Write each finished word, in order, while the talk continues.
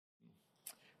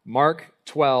Mark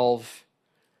 12,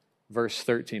 verse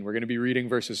 13. We're going to be reading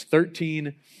verses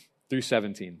 13 through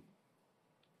 17.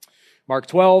 Mark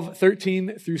 12,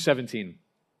 13 through 17.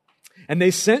 And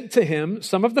they sent to him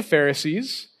some of the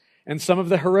Pharisees and some of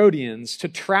the Herodians to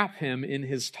trap him in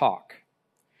his talk.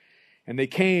 And they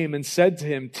came and said to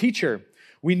him, "Teacher,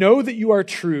 we know that you are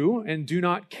true and do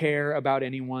not care about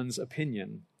anyone's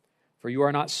opinion, for you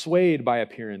are not swayed by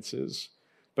appearances,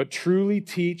 but truly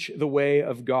teach the way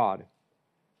of God.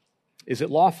 Is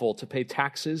it lawful to pay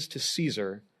taxes to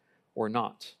Caesar or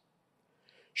not?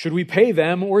 Should we pay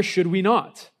them or should we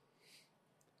not?"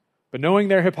 But knowing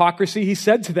their hypocrisy, he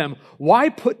said to them, "Why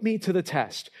put me to the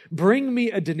test? Bring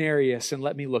me a denarius and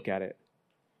let me look at it."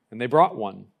 And they brought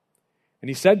one. And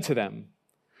he said to them,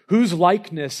 "Whose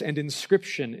likeness and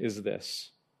inscription is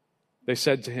this?" They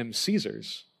said to him,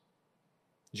 "Caesar's."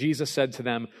 Jesus said to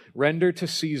them, "Render to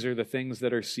Caesar the things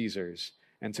that are Caesar's,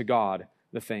 and to God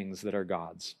the things that are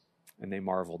God's." And they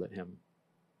marveled at him.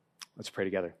 Let's pray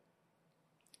together.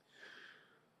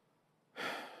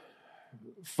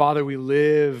 Father, we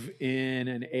live in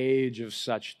an age of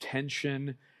such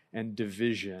tension and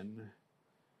division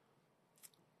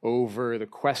over the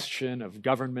question of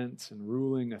government and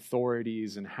ruling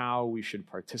authorities and how we should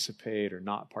participate or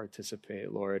not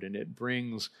participate, Lord. And it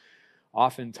brings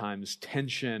oftentimes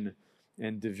tension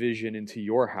and division into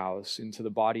your house, into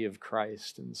the body of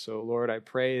Christ. And so, Lord, I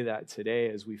pray that today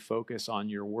as we focus on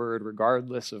your word,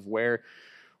 regardless of where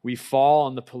we fall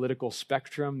on the political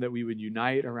spectrum, that we would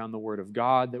unite around the word of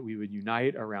God, that we would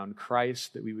unite around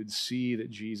Christ, that we would see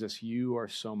that Jesus, you are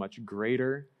so much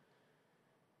greater.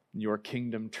 Your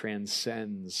kingdom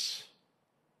transcends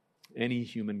any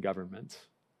human government.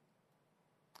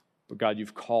 But God,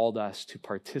 you've called us to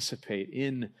participate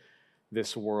in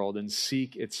this world and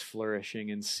seek its flourishing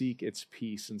and seek its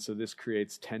peace. And so this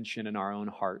creates tension in our own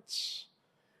hearts.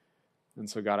 And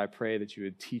so, God, I pray that you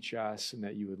would teach us and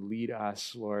that you would lead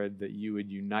us, Lord, that you would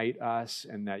unite us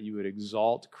and that you would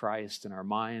exalt Christ in our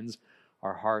minds,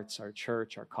 our hearts, our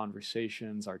church, our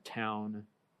conversations, our town.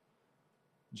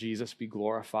 Jesus, be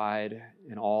glorified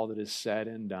in all that is said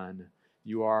and done.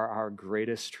 You are our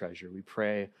greatest treasure. We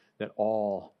pray that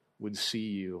all would see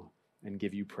you and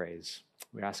give you praise.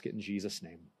 We ask it in Jesus'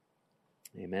 name.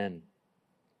 Amen.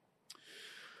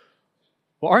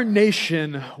 Well, our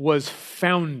nation was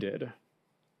founded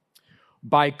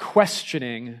by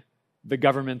questioning the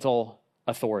governmental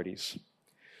authorities.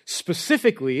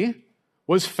 Specifically,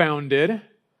 was founded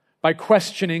by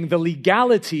questioning the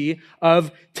legality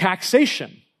of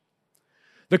taxation.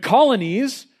 The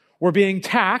colonies were being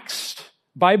taxed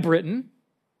by Britain,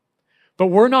 but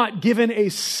were not given a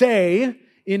say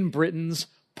in Britain's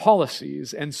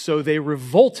policies. And so they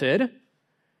revolted,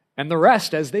 and the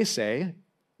rest, as they say,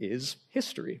 is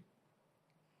history.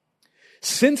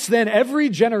 Since then, every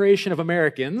generation of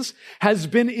Americans has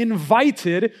been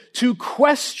invited to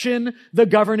question the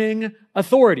governing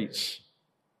authorities.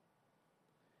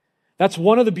 That's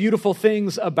one of the beautiful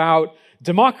things about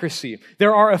democracy.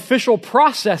 There are official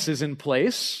processes in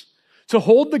place to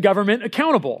hold the government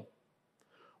accountable,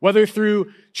 whether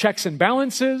through checks and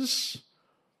balances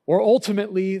or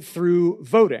ultimately through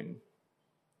voting.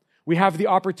 We have the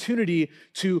opportunity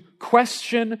to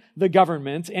question the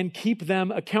government and keep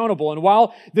them accountable. And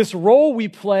while this role we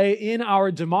play in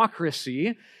our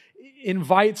democracy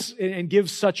invites and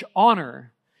gives such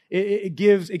honor, it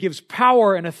gives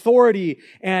power and authority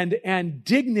and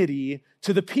dignity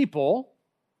to the people,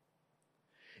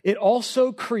 it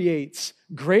also creates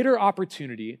greater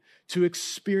opportunity to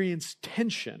experience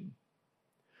tension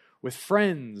with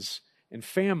friends and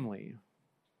family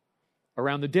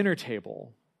around the dinner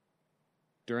table,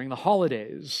 during the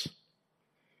holidays,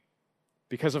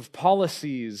 because of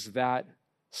policies that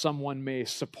someone may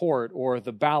support or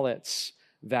the ballots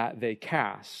that they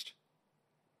cast.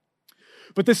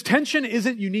 But this tension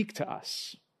isn't unique to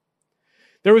us.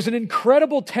 There was an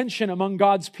incredible tension among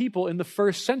God's people in the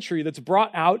first century that's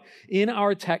brought out in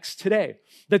our text today.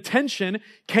 The tension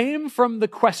came from the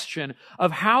question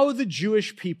of how the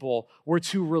Jewish people were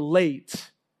to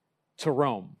relate to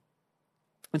Rome.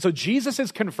 And so Jesus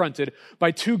is confronted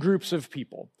by two groups of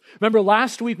people. Remember,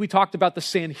 last week we talked about the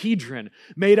Sanhedrin,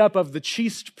 made up of the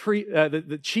chief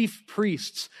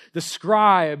priests, the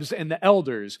scribes, and the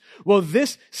elders. Well,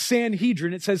 this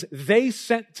Sanhedrin, it says they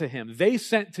sent to him. They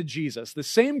sent to Jesus. The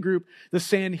same group, the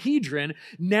Sanhedrin,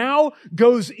 now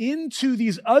goes into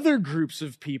these other groups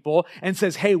of people and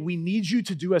says, hey, we need you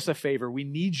to do us a favor. We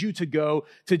need you to go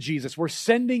to Jesus. We're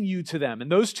sending you to them.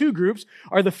 And those two groups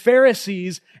are the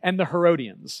Pharisees and the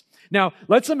Herodians. Now,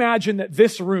 let's imagine that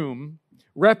this room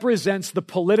represents the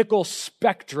political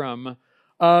spectrum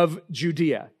of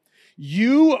Judea.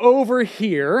 You over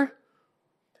here,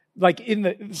 like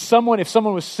if someone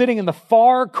was sitting in the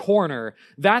far corner,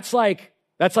 that's like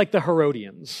the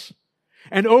Herodians.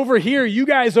 And over here, you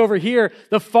guys over here,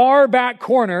 the far back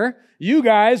corner, you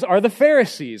guys are the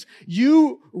Pharisees.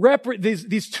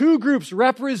 These two groups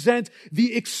represent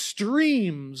the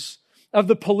extremes of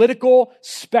the political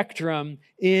spectrum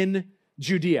in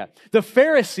Judea. The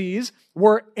Pharisees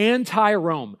were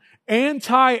anti-Rome,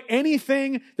 anti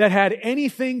anything that had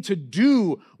anything to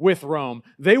do with Rome.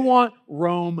 They want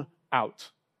Rome out.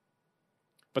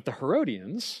 But the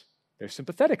Herodians, they're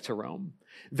sympathetic to Rome.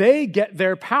 They get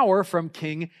their power from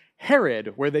King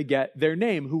Herod, where they get their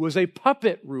name, who was a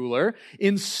puppet ruler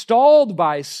installed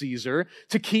by Caesar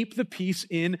to keep the peace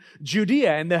in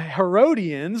Judea. And the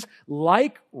Herodians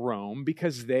like Rome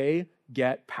because they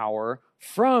get power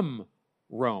from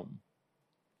Rome.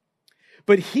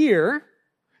 But here,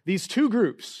 these two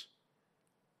groups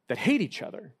that hate each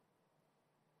other,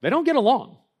 they don't get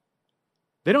along.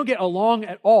 They don't get along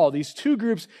at all. These two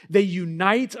groups, they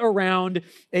unite around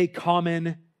a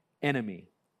common enemy.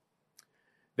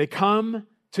 They come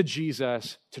to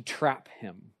Jesus to trap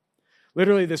him.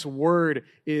 Literally, this word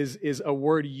is a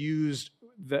word used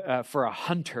for a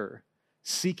hunter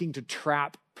seeking to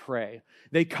trap prey.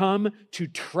 They come to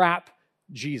trap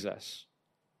Jesus.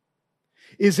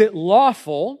 Is it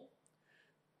lawful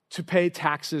to pay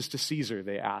taxes to Caesar,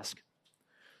 they ask.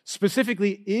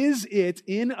 Specifically, is it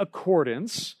in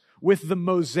accordance with the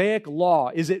Mosaic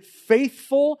law? Is it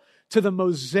faithful to the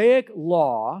Mosaic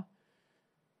law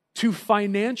to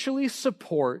financially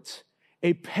support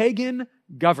a pagan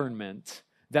government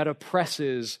that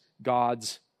oppresses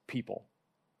God's people?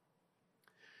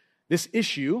 This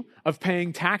issue of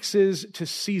paying taxes to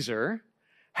Caesar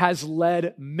has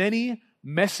led many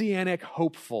messianic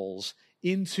hopefuls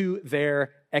into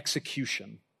their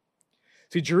execution.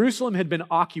 See, Jerusalem had been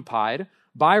occupied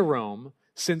by Rome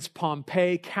since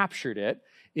Pompey captured it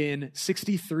in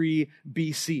 63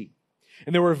 BC.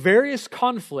 And there were various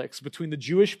conflicts between the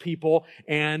Jewish people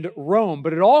and Rome,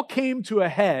 but it all came to a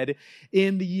head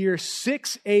in the year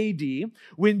 6 AD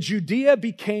when Judea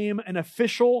became an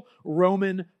official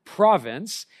Roman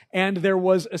province, and there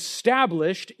was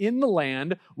established in the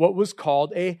land what was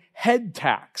called a head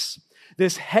tax.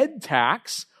 This head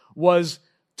tax was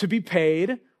to be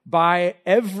paid by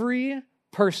every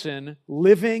person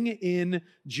living in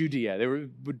Judea. They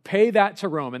would pay that to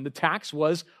Rome, and the tax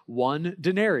was 1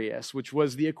 denarius, which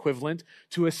was the equivalent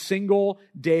to a single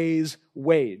day's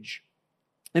wage.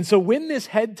 And so when this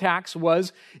head tax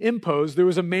was imposed, there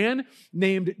was a man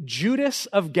named Judas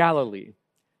of Galilee,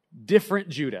 different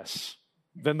Judas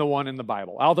than the one in the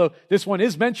Bible. Although this one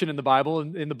is mentioned in the Bible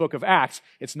in the book of Acts,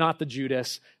 it's not the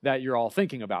Judas that you're all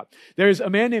thinking about. There's a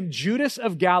man named Judas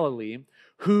of Galilee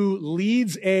who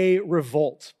leads a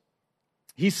revolt.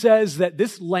 He says that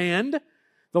this land,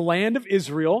 the land of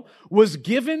Israel, was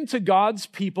given to God's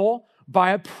people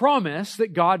by a promise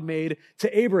that God made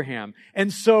to Abraham.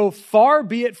 And so far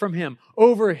be it from him,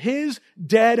 over his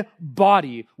dead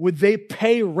body would they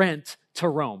pay rent to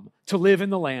Rome to live in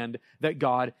the land that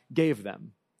God gave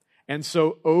them. And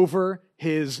so over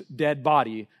his dead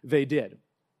body they did.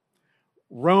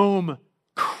 Rome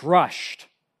crushed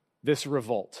this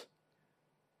revolt.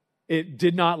 It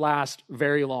did not last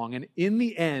very long. And in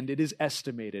the end, it is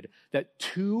estimated that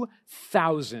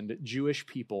 2,000 Jewish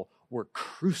people were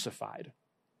crucified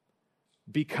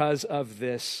because of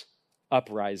this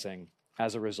uprising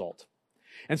as a result.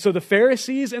 And so the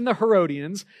Pharisees and the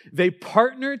Herodians, they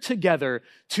partnered together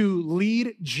to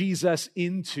lead Jesus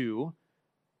into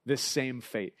this same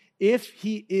fate. If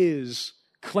he is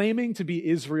claiming to be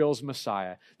Israel's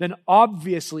Messiah, then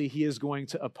obviously he is going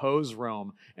to oppose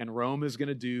Rome, and Rome is going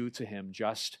to do to him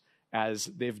just as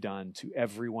they've done to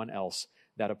everyone else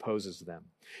that opposes them.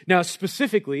 Now,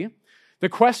 specifically, the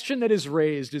question that is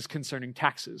raised is concerning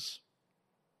taxes.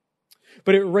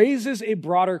 But it raises a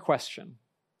broader question.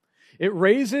 It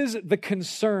raises the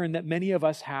concern that many of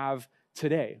us have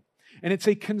today. And it's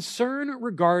a concern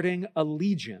regarding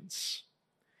allegiance.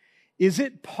 Is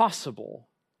it possible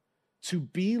to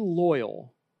be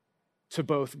loyal to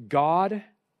both God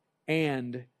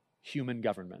and human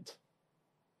government?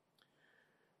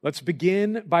 Let's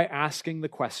begin by asking the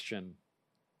question,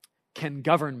 can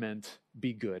government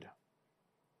be good?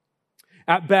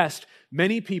 At best,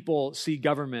 many people see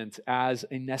government as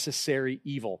a necessary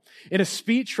evil. In a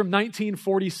speech from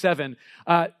 1947,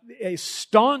 a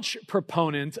staunch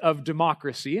proponent of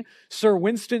democracy, Sir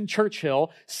Winston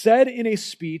Churchill, said in a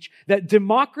speech that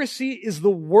democracy is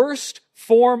the worst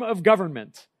form of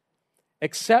government,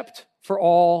 except for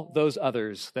all those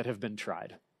others that have been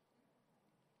tried.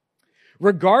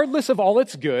 Regardless of all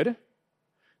its good,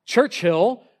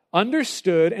 Churchill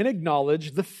understood and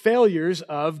acknowledged the failures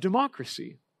of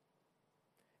democracy.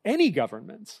 Any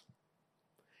government,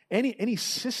 any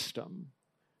system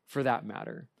for that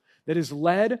matter, that is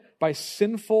led by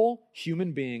sinful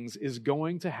human beings is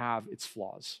going to have its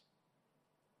flaws.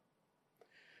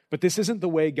 But this isn't the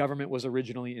way government was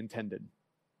originally intended.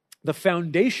 The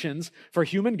foundations for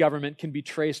human government can be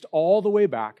traced all the way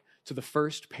back to the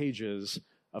first pages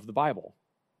of the Bible.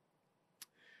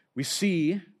 We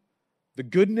see the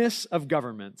goodness of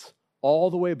government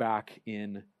all the way back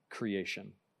in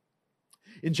creation.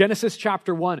 In Genesis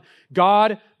chapter 1,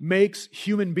 God makes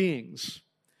human beings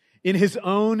in his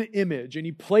own image, and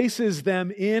he places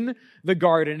them in the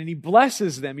garden, and he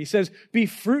blesses them. He says, "Be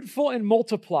fruitful and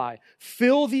multiply,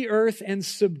 fill the earth and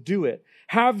subdue it.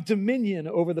 Have dominion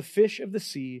over the fish of the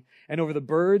sea and over the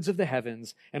birds of the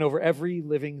heavens and over every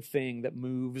living thing that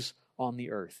moves on the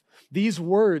earth." These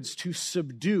words, to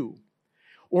subdue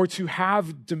or to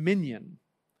have dominion,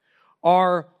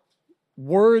 are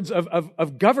words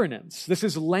of governance. This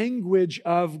is language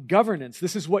of governance.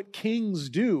 This is what kings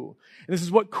do. And this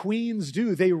is what queens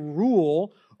do. They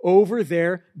rule over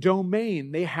their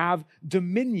domain. They have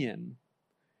dominion.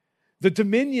 The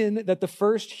dominion that the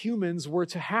first humans were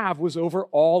to have was over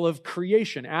all of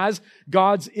creation. As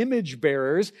God's image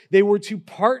bearers, they were to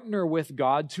partner with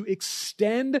God to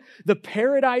extend the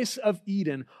paradise of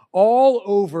Eden all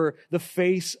over the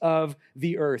face of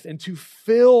the earth and to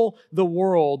fill the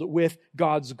world with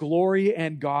God's glory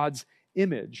and God's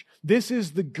image. This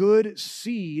is the good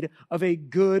seed of a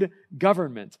good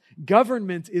government.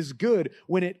 Government is good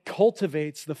when it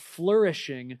cultivates the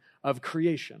flourishing of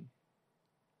creation.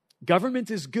 Government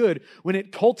is good when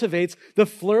it cultivates the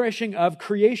flourishing of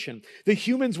creation. The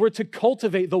humans were to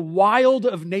cultivate the wild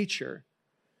of nature,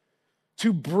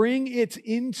 to bring it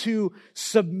into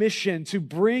submission, to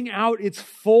bring out its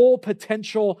full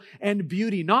potential and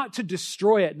beauty, not to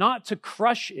destroy it, not to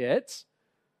crush it,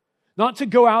 not to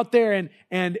go out there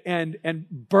and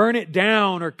burn it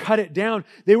down or cut it down.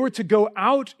 They were to go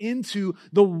out into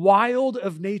the wild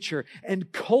of nature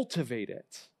and cultivate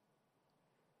it,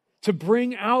 to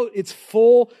bring out its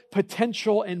full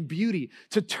potential and beauty,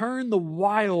 to turn the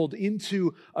wild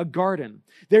into a garden.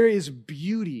 There is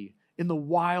beauty in the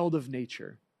wild of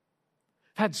nature.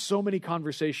 I've had so many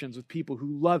conversations with people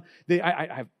who love,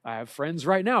 I have friends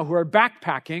right now who are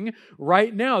backpacking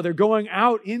right now. They're going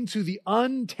out into the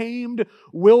untamed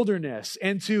wilderness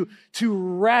and to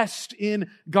rest in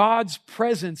God's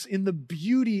presence, in the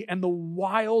beauty and the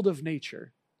wild of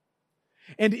nature.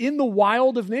 And in the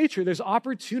wild of nature, there's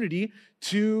opportunity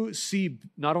to see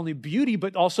not only beauty,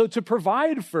 but also to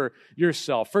provide for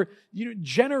yourself. For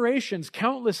generations,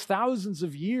 countless thousands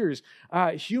of years,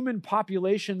 human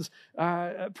populations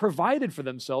provided for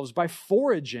themselves by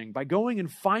foraging, by going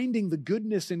and finding the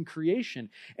goodness in creation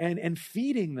and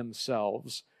feeding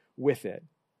themselves with it.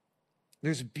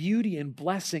 There's beauty and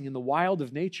blessing in the wild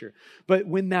of nature. But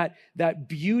when that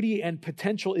beauty and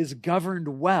potential is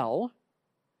governed well,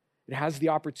 it has the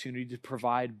opportunity to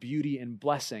provide beauty and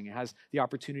blessing. It has the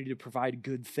opportunity to provide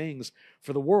good things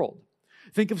for the world.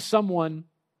 Think of someone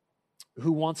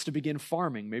who wants to begin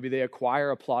farming. Maybe they acquire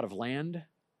a plot of land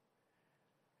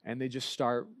and they just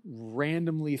start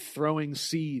randomly throwing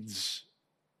seeds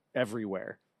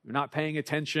everywhere. They're not paying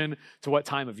attention to what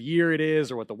time of year it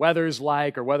is or what the weather's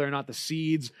like or whether or not the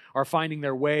seeds are finding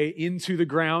their way into the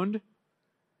ground.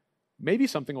 Maybe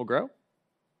something will grow.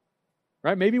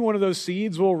 Right? Maybe one of those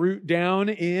seeds will root down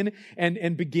in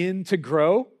and begin to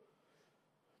grow.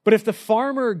 But if the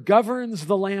farmer governs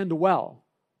the land well,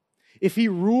 if he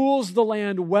rules the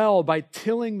land well by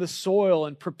tilling the soil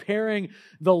and preparing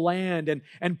the land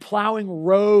and plowing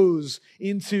rows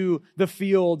into the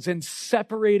fields and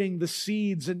separating the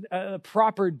seeds in a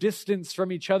proper distance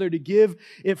from each other to give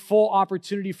it full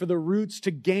opportunity for the roots to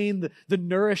gain the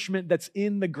nourishment that's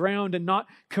in the ground and not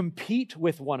compete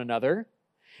with one another,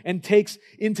 and takes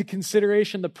into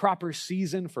consideration the proper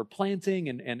season for planting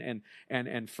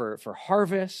and for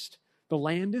harvest, the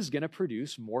land is going to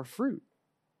produce more fruit.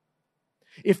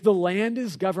 If the land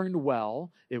is governed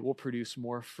well, it will produce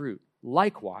more fruit.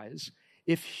 Likewise,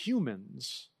 if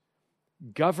humans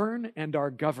govern and are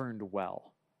governed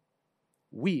well,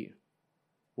 we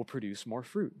will produce more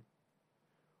fruit.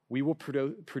 We will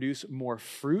produce more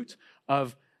fruit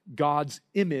of God's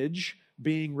image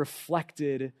being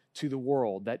reflected to the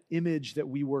world. That image that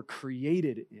we were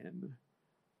created in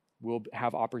will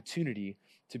have opportunity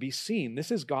to be seen. This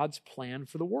is God's plan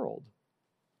for the world.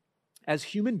 As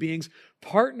human beings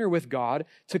partner with God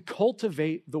to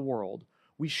cultivate the world,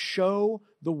 we show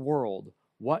the world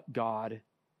what God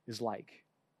is like.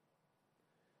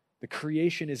 The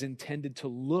creation is intended to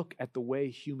look at the way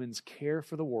humans care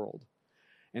for the world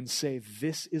and say,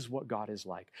 this is what God is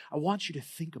like. I want you to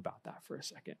think about that for a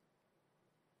second.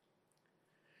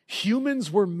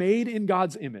 Humans were made in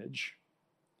God's image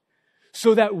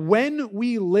so that when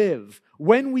we live,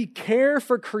 when we care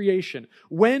for creation,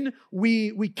 when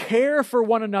we care for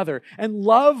one another and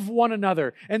love one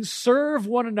another and serve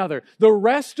one another, the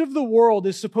rest of the world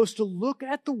is supposed to look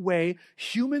at the way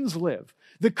humans live.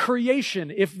 The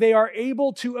creation, if they are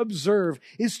able to observe,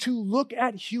 is to look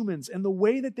at humans and the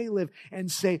way that they live and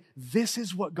say, this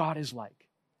is what God is like.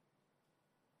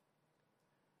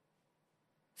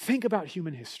 Think about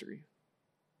human history.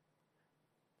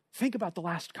 Think about the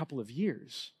last couple of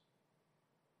years.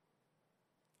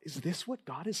 Is this what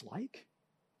God is like?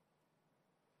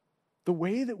 The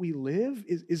way that we live,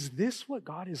 is this what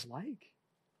God is like?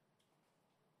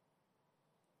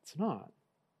 It's not.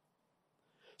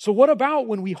 So what about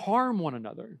when we harm one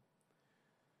another?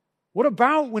 What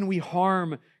about when we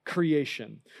harm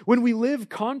creation? When we live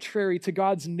contrary to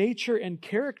God's nature and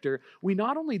character, we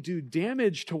not only do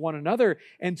damage to one another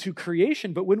and to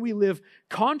creation, but when we live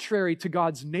contrary to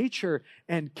God's nature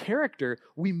and character,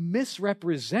 we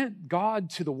misrepresent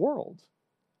God to the world.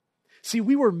 See,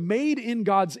 we were made in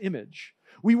God's image.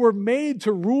 We were made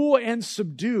to rule and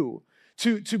subdue,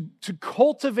 to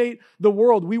cultivate the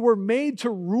world. We were made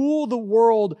to rule the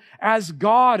world as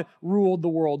God ruled the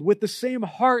world, with the same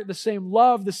heart, the same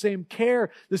love, the same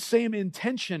care, the same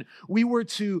intention. We were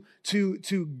to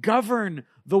govern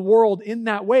the world in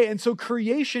that way. And so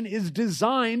creation is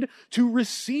designed to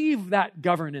receive that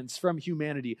governance from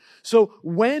humanity. So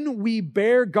when we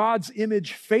bear God's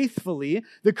image faithfully,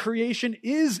 the creation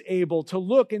is able to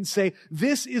look and say,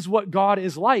 this is what God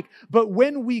is like. But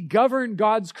when we govern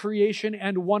God's creation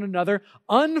and one another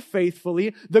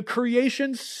unfaithfully, the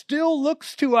creation still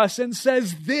looks to us and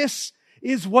says, this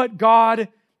is what God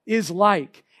is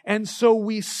like. And so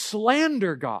we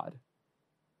slander God.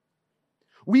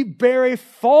 We bear a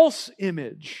false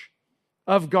image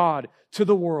of God to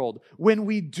the world when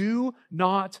we do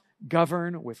not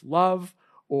govern with love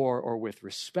or with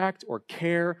respect or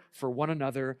care for one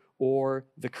another or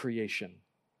the creation.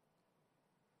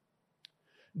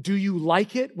 Do you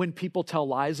like it when people tell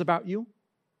lies about you?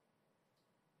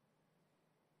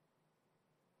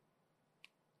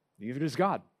 Neither does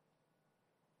God.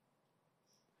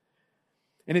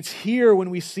 And it's here when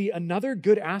we see another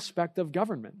good aspect of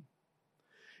government.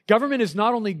 Government is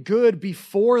not only good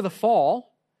before the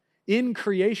fall, in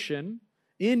creation,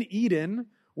 in Eden,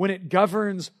 when it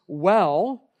governs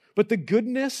well, but the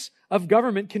goodness of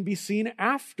government can be seen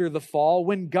after the fall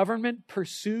when government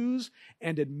pursues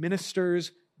and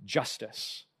administers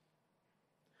justice.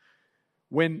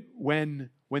 When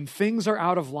things are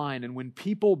out of line and when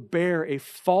people bear a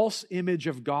false image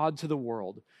of God to the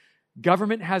world,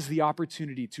 government has the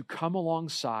opportunity to come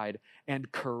alongside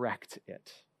and correct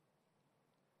it,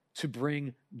 to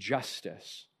bring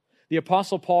justice. The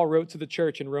Apostle Paul wrote to the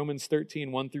church in Romans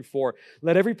 13, 1-4,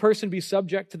 "Let every person be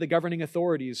subject to the governing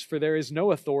authorities, for there is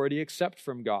no authority except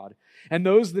from God, and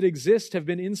those that exist have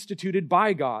been instituted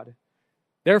by God.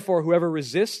 Therefore, whoever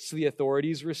resists the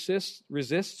authorities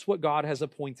resists what God has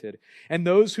appointed, and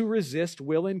those who resist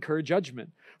will incur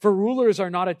judgment. For rulers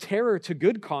are not a terror to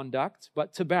good conduct,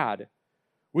 but to bad.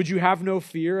 Would you have no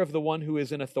fear of the one who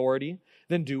is in authority?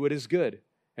 Then do what is good,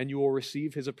 and you will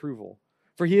receive his approval.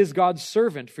 For he is God's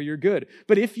servant for your good.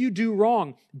 But if you do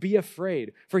wrong, be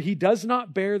afraid, for he does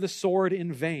not bear the sword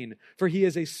in vain, for he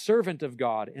is a servant of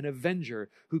God, an avenger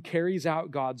who carries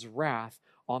out God's wrath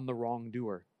on the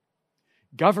wrongdoer."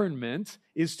 Government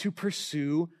is to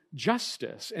pursue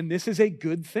justice, and this is a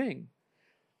good thing.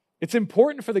 It's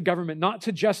important for the government not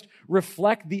to just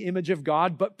reflect the image of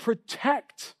God, but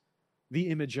protect the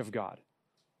image of God.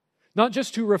 Not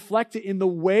just to reflect it in the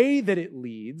way that it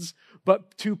leads,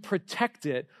 but to protect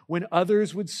it when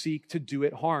others would seek to do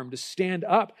it harm, to stand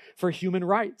up for human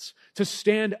rights, to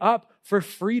stand up for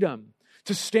freedom,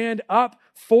 to stand up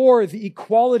for the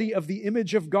equality of the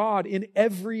image of God in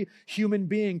every human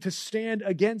being, to stand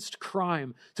against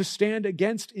crime, to stand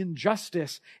against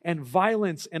injustice and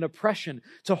violence and oppression,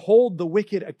 to hold the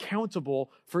wicked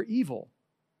accountable for evil.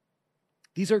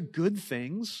 These are good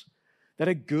things that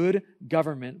a good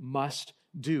government must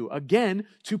do. Again,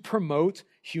 to promote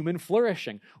human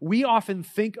flourishing. We often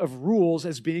think of rules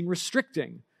as being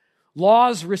restricting.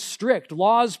 Laws restrict.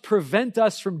 Laws prevent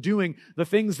us from doing the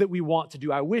things that we want to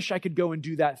do. I wish I could go and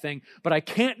do that thing, but I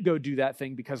can't go do that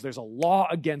thing because there's a law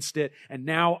against it, and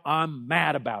now I'm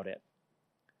mad about it.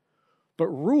 But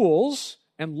rules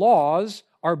and laws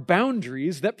are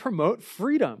boundaries that promote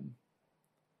freedom.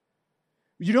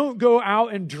 You don't go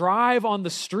out and drive on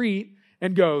the street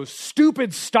and go,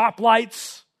 stupid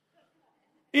stoplights,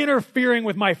 interfering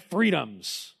with my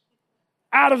freedoms.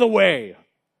 Out of the way.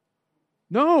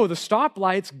 No, the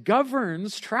stoplights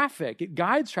governs traffic. It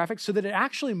guides traffic so that it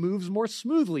actually moves more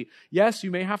smoothly. Yes, you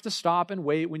may have to stop and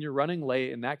wait when you're running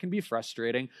late, and that can be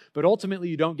frustrating, but ultimately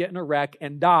you don't get in a wreck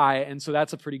and die, and so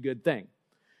that's a pretty good thing.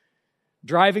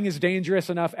 Driving is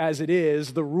dangerous enough as it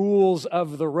is. The rules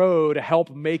of the road help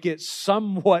make it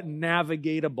somewhat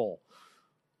navigatable.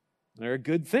 They're a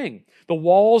good thing. The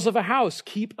walls of a house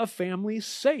keep a family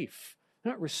safe.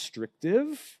 They're not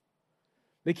restrictive.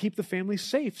 They keep the family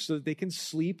safe so that they can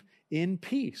sleep in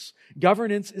peace.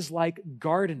 Governance is like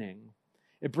gardening.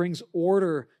 It brings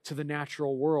order to the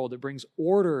natural world. It brings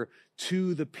order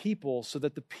to the people so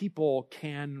that the people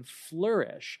can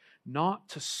flourish, not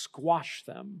to squash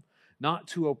them, not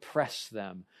to oppress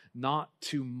them, not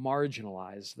to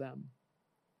marginalize them.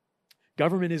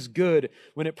 Government is good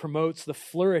when it promotes the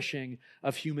flourishing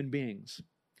of human beings.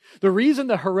 The reason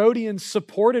the Herodians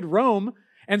supported Rome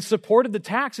and supported the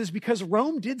tax is because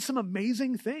Rome did some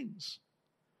amazing things.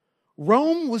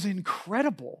 Rome was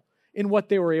incredible in what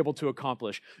they were able to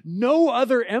accomplish. No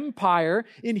other empire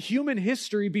in human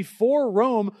history before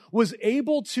Rome was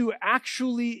able to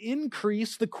actually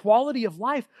increase the quality of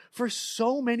life for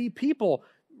so many people,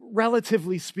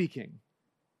 relatively speaking.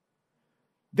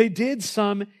 They did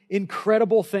some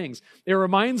incredible things. It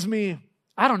reminds me,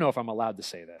 I don't know if I'm allowed to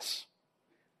say this.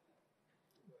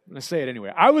 I'm going to say it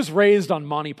anyway. I was raised on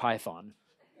Monty Python.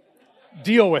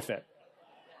 Deal with it.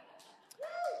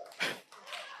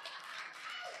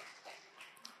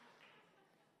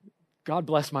 God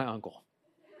bless my uncle.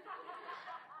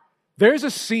 There's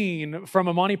a scene from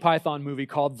a Monty Python movie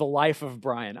called The Life of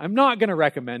Brian. I'm not going to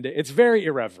recommend it. It's very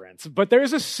irreverent. But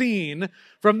there's a scene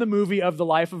from the movie of The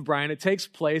Life of Brian. It takes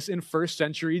place in first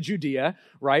century Judea,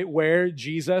 right, where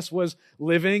Jesus was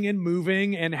living and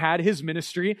moving and had his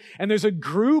ministry. And there's a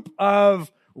group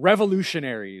of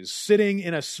revolutionaries sitting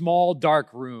in a small dark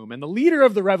room. And the leader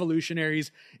of the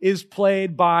revolutionaries is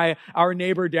played by our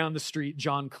neighbor down the street,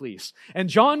 John Cleese. And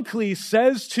John Cleese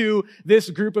says to this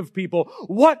group of people,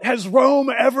 "What has Rome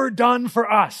ever done for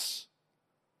us?"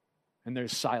 And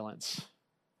there's silence.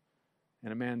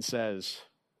 And a man says,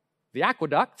 "The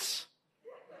aqueducts."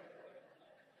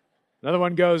 Another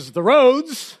one goes, "The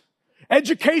roads,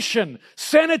 education,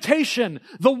 sanitation,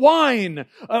 the wine,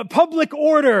 public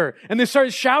order." And they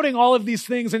start shouting all of these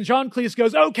things. And John Cleese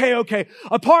goes, okay.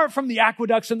 Apart from the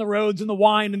aqueducts and the roads and the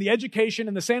wine and the education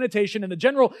and the sanitation and the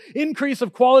general increase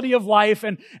of quality of life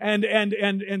and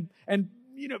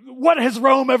you know, what has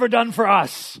Rome ever done for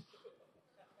us?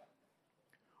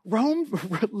 Rome,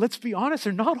 let's be honest,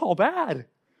 they're not all bad.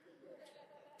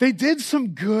 They did some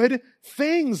good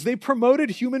things. They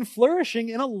promoted human flourishing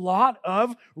in a lot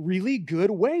of really good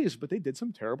ways, but they did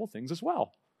some terrible things as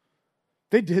well.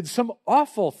 They did some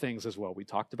awful things as well. We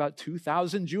talked about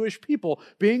 2,000 Jewish people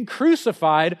being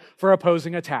crucified for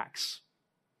opposing a tax.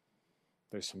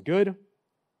 There's some good,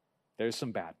 there's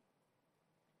some bad.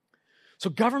 So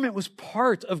government was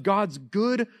part of God's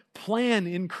good plan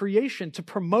in creation to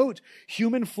promote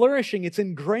human flourishing. It's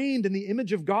ingrained in the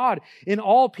image of God in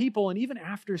all people. And even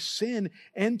after sin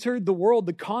entered the world,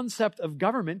 the concept of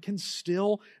government can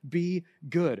still be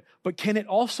good. But can it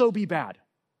also be bad?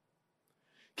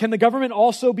 Can the government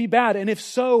also be bad? And if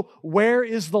so, where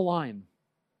is the line?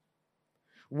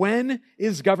 When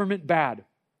is government bad?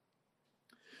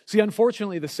 See,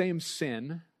 unfortunately, the same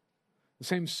sin, the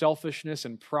same selfishness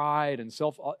and pride and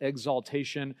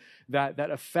self-exaltation that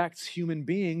affects human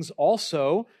beings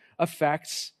also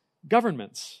affects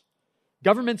governments.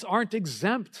 Governments aren't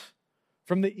exempt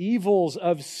from the evils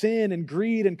of sin and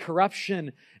greed and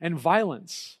corruption and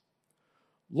violence.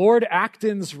 Lord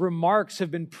Acton's remarks have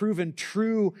been proven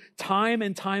true time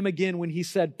and time again when he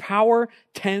said, "Power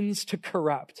tends to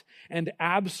corrupt, and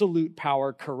absolute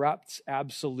power corrupts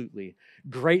absolutely.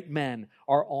 Great men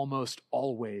are almost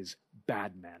always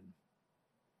bad men."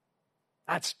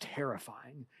 That's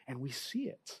terrifying, and we see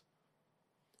it.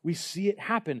 We see it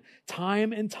happen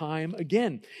time and time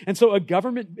again. And so a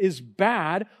government is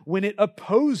bad when it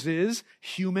opposes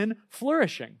human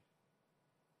flourishing.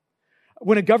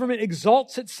 When a government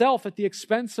exalts itself at the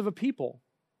expense of a people.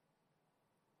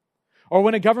 Or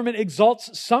when a government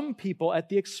exalts some people at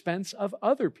the expense of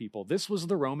other people. This was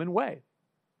the Roman way.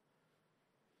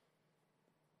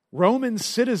 Roman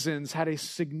citizens had a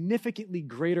significantly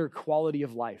greater quality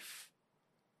of life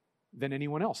than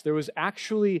anyone else. There was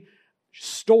actually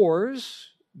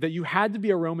stores that you had to be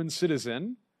a Roman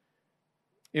citizen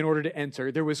in order to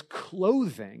enter. There was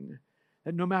clothing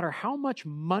that no matter how much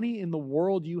money in the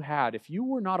world you had, if you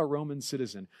were not a Roman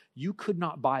citizen, you could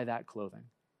not buy that clothing.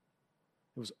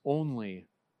 It was only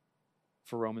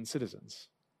for Roman citizens.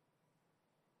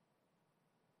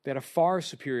 They had a far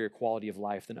superior quality of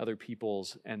life than other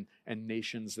peoples and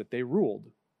nations that they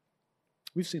ruled.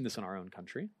 We've seen this in our own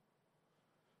country.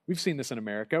 We've seen this in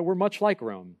America. We're much like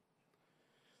Rome.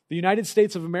 The United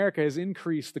States of America has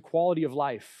increased the quality of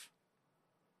life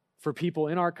for people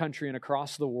in our country and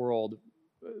across the world,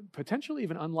 potentially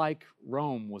even unlike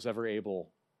Rome was ever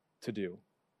able to do.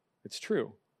 It's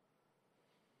true.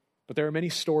 But there are many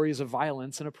stories of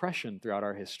violence and oppression throughout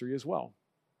our history as well.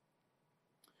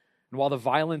 And while the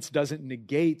violence doesn't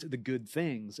negate the good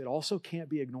things, it also can't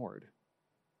be ignored.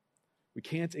 We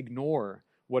can't ignore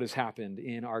what has happened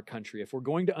in our country. If we're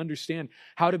going to understand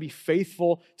how to be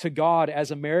faithful to God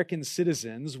as American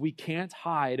citizens, we can't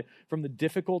hide from the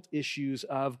difficult issues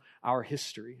of our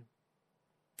history.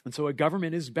 And so a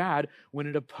government is bad when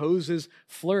it opposes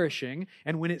flourishing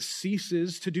and when it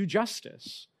ceases to do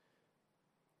justice.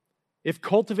 If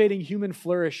cultivating human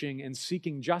flourishing and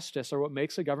seeking justice are what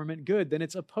makes a government good, then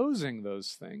it's opposing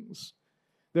those things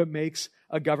that makes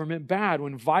a government bad.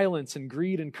 When violence and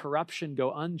greed and corruption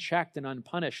go unchecked and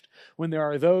unpunished, when there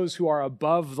are those who are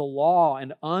above the law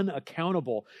and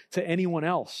unaccountable to anyone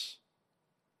else,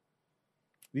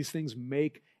 these things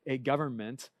make a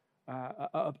government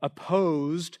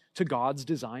opposed to God's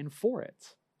design for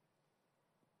it.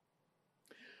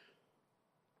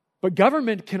 But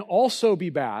government can also be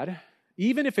bad,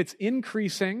 even if it's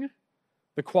increasing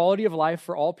the quality of life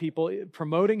for all people,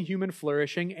 promoting human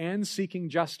flourishing and seeking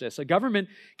justice. A government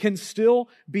can still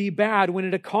be bad when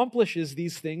it accomplishes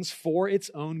these things for its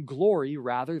own glory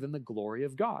rather than the glory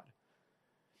of God.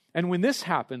 And when this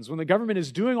happens, when the government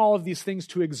is doing all of these things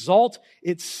to exalt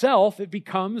itself, it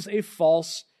becomes a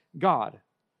false god.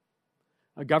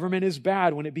 A government is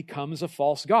bad when it becomes a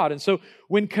false god. And so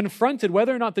when confronted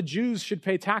whether or not the Jews should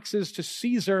pay taxes to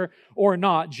Caesar or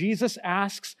not, Jesus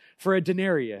asks for a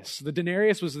denarius. The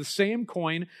denarius was the same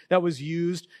coin that was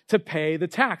used to pay the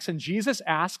tax. And Jesus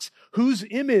asks, whose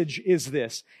image is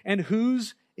this and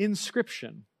whose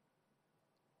inscription?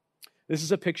 This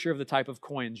is a picture of the type of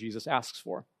coin Jesus asks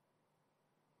for.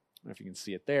 I don't know if you can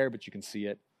see it there, but you can see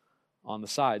it on the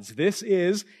sides. This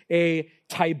is a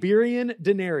Tiberian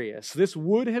denarius. This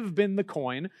would have been the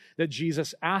coin that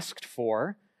Jesus asked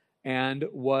for and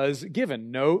was given.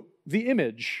 Note the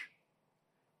image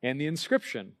and the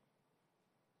inscription.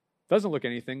 Doesn't look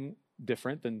anything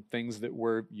different than things that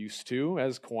we're used to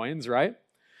as coins, right?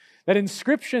 That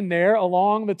inscription there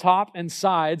along the top and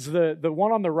sides, the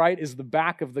one on the right is the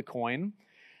back of the coin,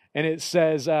 and it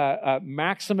says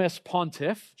Maximus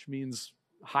Pontiff, which means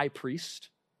high priest.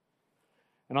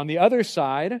 And on the other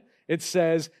side, it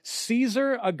says,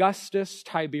 Caesar Augustus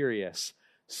Tiberius,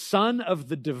 son of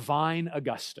the divine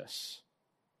Augustus.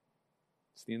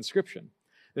 It's the inscription.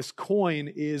 This coin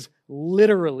is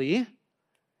literally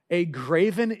a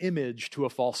graven image to a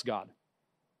false god.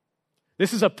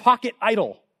 This is a pocket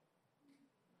idol.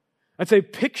 That's a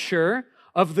picture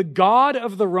of the god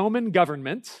of the Roman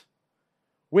government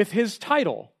with his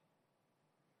title.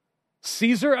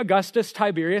 Caesar Augustus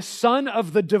Tiberius, son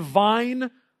of the divine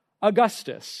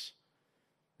Augustus.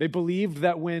 They believed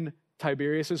that when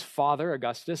Tiberius' father,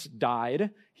 Augustus,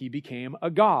 died, he became a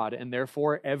god, and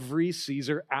therefore every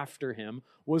Caesar after him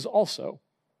was also.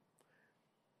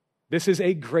 This is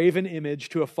a graven image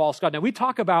to a false god. Now, we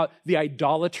talk about the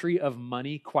idolatry of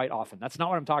money quite often. That's not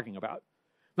what I'm talking about.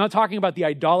 I'm not talking about the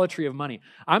idolatry of money.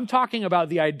 I'm talking about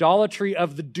the idolatry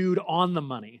of the dude on the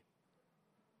money.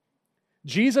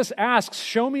 Jesus asks,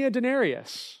 show me a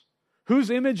denarius. Whose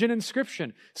image and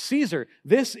inscription? Caesar.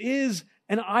 This is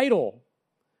an idol.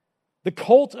 The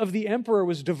cult of the emperor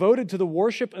was devoted to the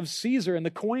worship of Caesar, and the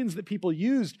coins that people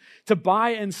used to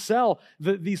buy and sell,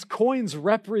 these coins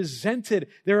represented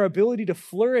their ability to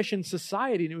flourish in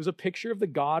society, and it was a picture of the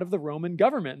god of the Roman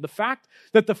government. And the fact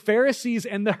that the Pharisees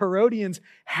and the Herodians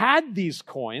had these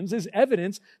coins is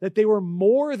evidence that they were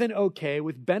more than okay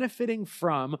with benefiting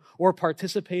from or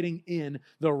participating in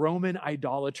the Roman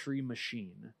idolatry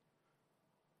machine.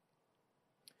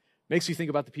 Makes you think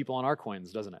about the people on our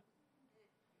coins, doesn't it?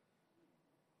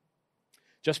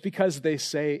 Just because they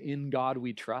say, in God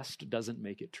we trust, doesn't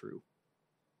make it true.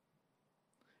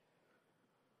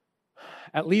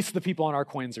 At least the people on our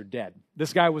coins are dead.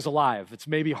 This guy was alive. It's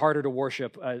maybe harder to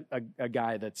worship a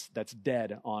guy that's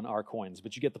dead on our coins,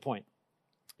 but you get the point.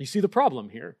 You see the problem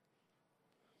here.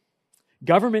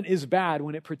 Government is bad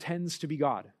when it pretends to be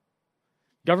God.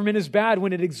 Government is bad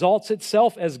when it exalts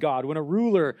itself as God, when a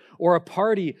ruler or a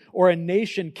party or a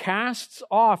nation casts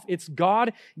off its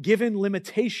God-given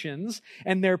limitations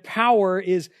and their power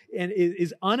is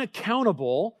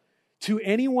unaccountable to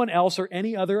anyone else or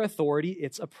any other authority.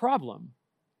 It's a problem.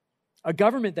 A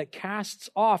government that casts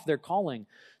off their calling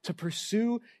to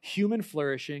pursue human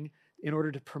flourishing in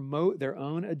order to promote their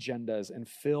own agendas and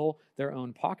fill their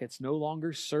own pockets no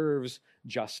longer serves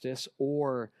justice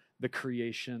or the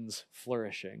creation's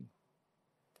flourishing.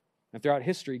 And throughout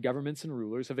history, governments and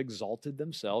rulers have exalted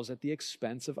themselves at the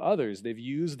expense of others. They've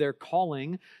used their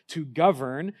calling to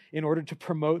govern in order to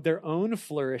promote their own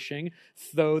flourishing,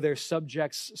 though their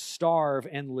subjects starve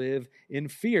and live in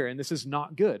fear. And this is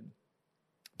not good.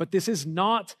 But this is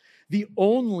not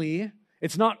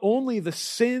it's not only the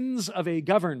sins of a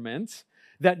government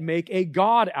that make a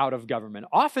god out of government.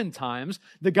 Oftentimes,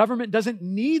 the government doesn't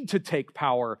need to take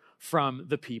power from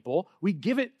the people. We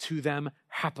give it to them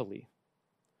happily.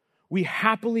 We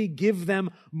happily give them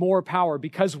more power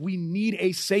because we need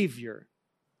a savior.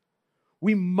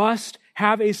 We must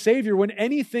have a savior. When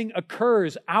anything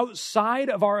occurs outside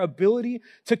of our ability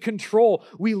to control,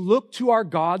 we look to our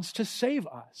gods to save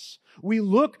us. We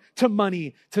look to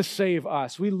money to save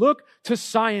us. We look to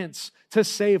science to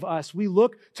save us. We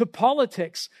look to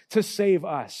politics to save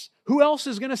us. Who else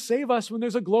is going to save us when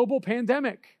there's a global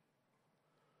pandemic?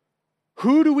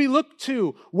 Who do we look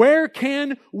to? Where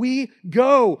can we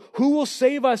go? Who will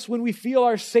save us when we feel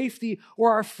our safety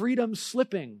or our freedom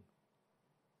slipping?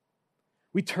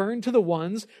 We turn to the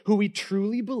ones who we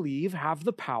truly believe have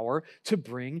the power to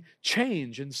bring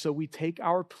change. And so we take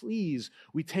our pleas,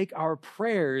 we take our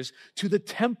prayers to the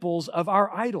temples of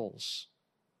our idols.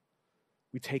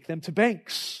 We take them to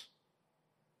banks.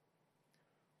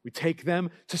 We take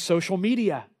them to social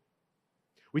media.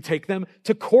 We take them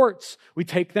to courts. We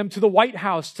take them to the White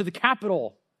House, to the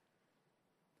Capitol.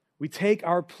 We take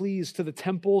our pleas to the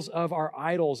temples of our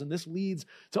idols, and this leads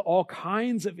to all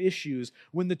kinds of issues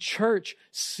when the church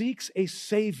seeks a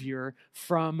savior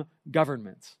from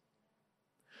government.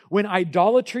 When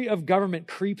idolatry of government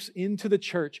creeps into the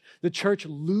church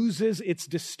loses its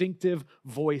distinctive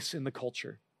voice in the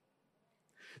culture.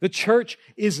 The church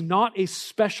is not a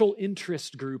special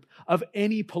interest group of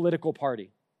any political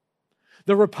party.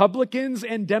 The Republicans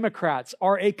and Democrats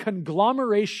are a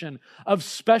conglomeration of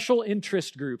special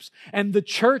interest groups, and the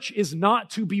church is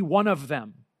not to be one of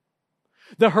them.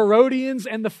 The Herodians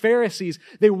and the Pharisees,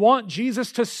 they want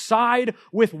Jesus to side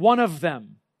with one of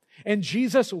them, and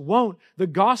Jesus won't. The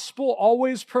gospel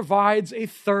always provides a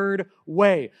third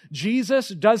way. Jesus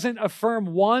doesn't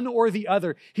affirm one or the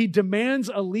other. He demands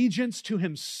allegiance to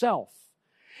himself.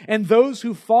 And those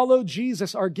who follow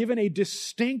Jesus are given a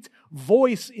distinct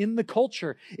voice in the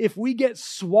culture. If we get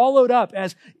swallowed up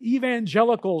as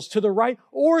evangelicals to the right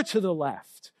or to the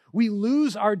left, we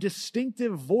lose our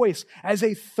distinctive voice as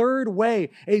a third way,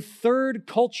 a third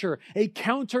culture, a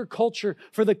counterculture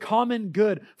for the common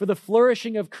good, for the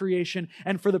flourishing of creation,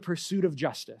 and for the pursuit of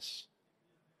justice.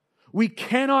 We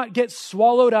cannot get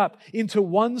swallowed up into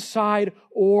one side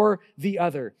or the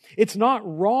other. It's not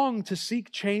wrong to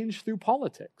seek change through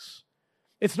politics.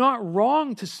 It's not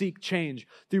wrong to seek change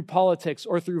through politics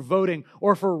or through voting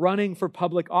or for running for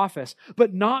public office,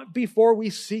 but not before we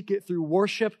seek it through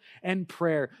worship and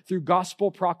prayer, through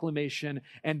gospel proclamation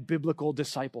and biblical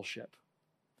discipleship.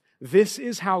 This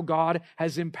is how God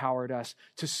has empowered us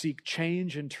to seek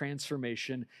change and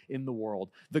transformation in the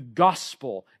world. The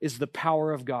gospel is the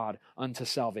power of God unto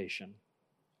salvation.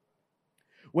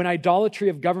 When idolatry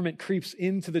of government creeps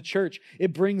into the church,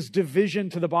 it brings division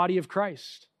to the body of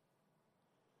Christ.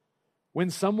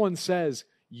 When someone says,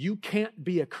 you can't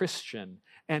be a Christian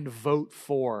and vote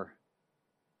for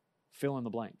fill in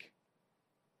the blank,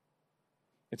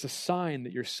 it's a sign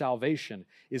that your salvation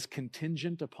is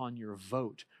contingent upon your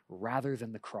vote rather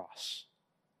than the cross.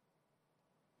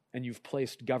 And you've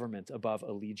placed government above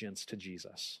allegiance to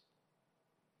Jesus.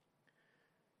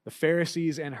 The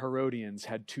Pharisees and Herodians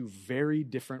had two very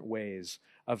different ways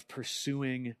of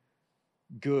pursuing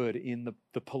good in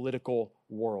the political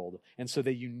world. And so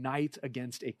they unite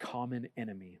against a common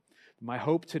enemy. My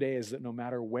hope today is that no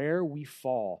matter where we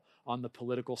fall on the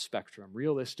political spectrum,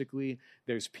 realistically,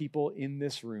 there's people in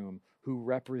this room who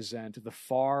represent the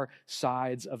far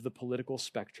sides of the political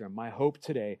spectrum. My hope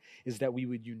today is that we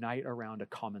would unite around a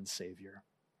common Savior,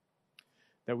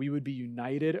 that we would be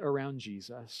united around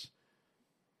Jesus,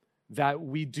 that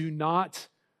we do not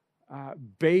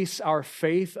base our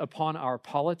faith upon our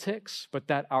politics, but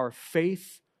that our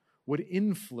faith would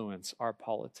influence our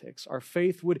politics. Our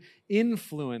faith would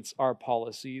influence our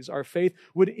policies. Our faith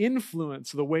would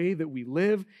influence the way that we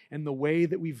live and the way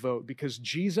that we vote, because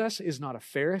Jesus is not a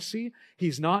Pharisee.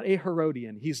 He's not a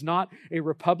Herodian. He's not a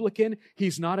Republican.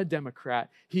 He's not a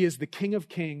Democrat. He is the King of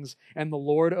Kings and the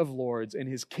Lord of Lords, and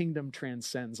his kingdom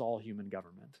transcends all human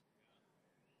government.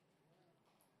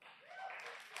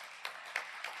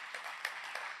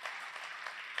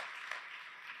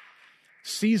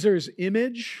 Caesar's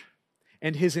image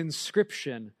and his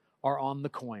inscription are on the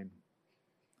coin.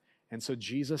 And so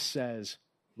Jesus says,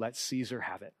 let Caesar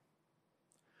have it.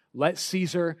 Let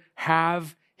Caesar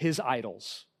have his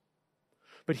idols.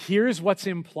 But here's what's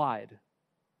implied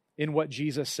in what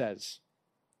Jesus says.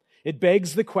 It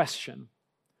begs the question,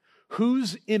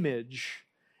 whose image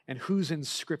and whose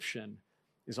inscription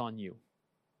is on you?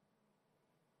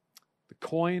 The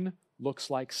coin looks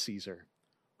like Caesar.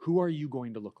 Who are you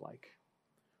going to look like?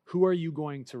 Who are you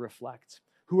going to reflect?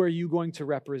 Who are you going to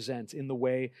represent in the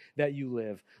way that you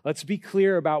live? Let's be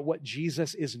clear about what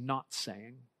Jesus is not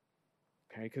saying,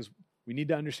 okay? Because we need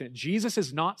to understand, Jesus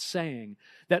is not saying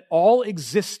that all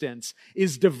existence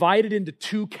is divided into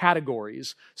two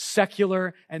categories,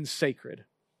 secular and sacred.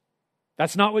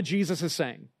 That's not what Jesus is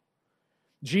saying.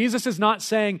 Jesus is not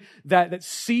saying that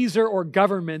Caesar or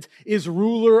government is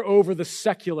ruler over the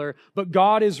secular, but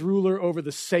God is ruler over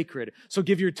the sacred. So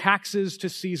give your taxes to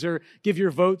Caesar, give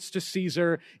your votes to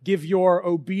Caesar, give your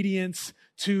obedience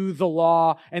to the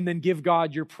law, and then give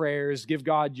God your prayers, give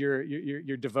God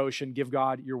your devotion, give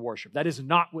God your worship. That is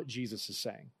not what Jesus is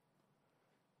saying.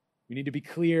 We need to be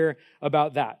clear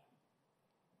about that.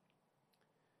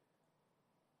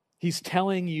 He's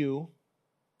telling you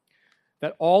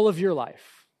that all of your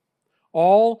life,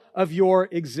 all of your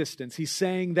existence, he's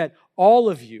saying that all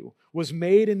of you was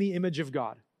made in the image of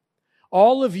God.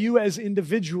 All of you as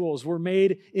individuals were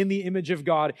made in the image of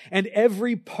God, and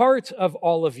every part of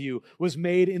all of you was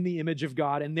made in the image of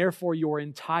God, and therefore your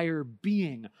entire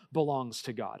being belongs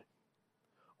to God.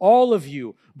 All of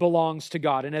you belongs to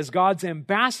God. And as God's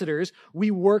ambassadors, we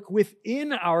work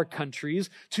within our countries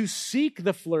to seek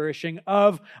the flourishing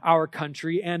of our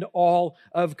country and all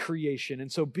of creation.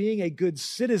 And so being a good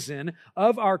citizen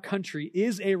of our country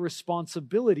is a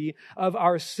responsibility of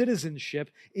our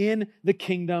citizenship in the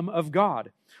kingdom of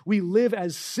God. We live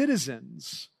as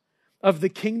citizens of the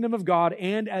kingdom of God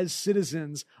and as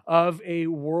citizens of a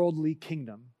worldly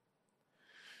kingdom.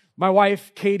 My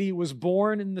wife, Katie, was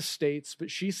born in the States, but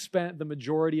she spent the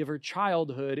majority of her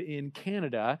childhood in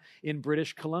Canada, in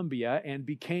British Columbia, and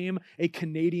became a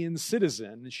Canadian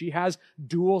citizen. She has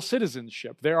dual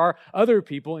citizenship. There are other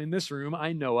people in this room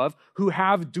I know of who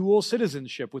have dual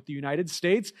citizenship with the United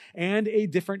States and a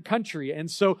different country. And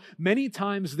so many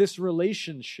times this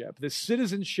relationship, this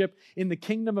citizenship in the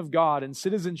kingdom of God and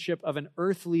citizenship of an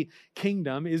earthly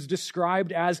kingdom is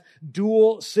described as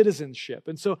dual citizenship.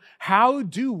 And so how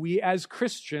do we as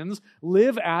Christians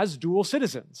live as dual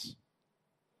citizens?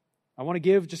 I want to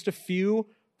give just a few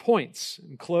points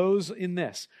and close in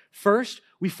this. First,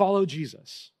 we follow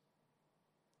Jesus.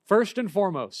 First and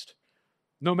foremost,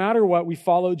 no matter what, we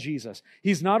follow Jesus.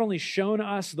 He's not only shown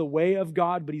us the way of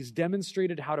God, but he's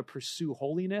demonstrated how to pursue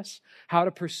holiness, how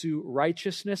to pursue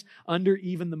righteousness under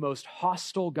even the most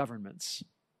hostile governments.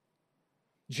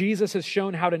 Jesus has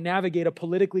shown how to navigate a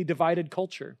politically divided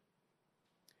culture.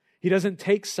 He doesn't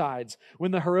take sides.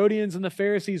 When the Herodians and the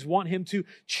Pharisees want him to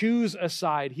choose a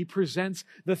side, he presents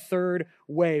the third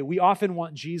way. We often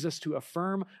want Jesus to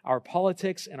affirm our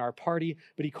politics and our party,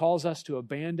 but he calls us to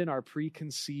abandon our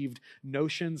preconceived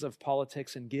notions of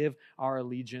politics and give our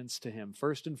allegiance to him.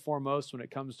 First and foremost, when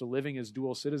it comes to living as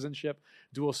dual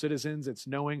citizens, it's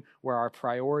knowing where our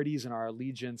priorities and our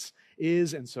allegiance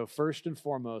is. And so first and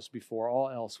foremost, before all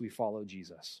else, we follow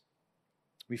Jesus.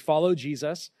 We follow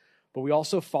Jesus, but we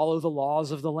also follow the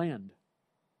laws of the land.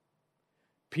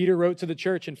 Peter wrote to the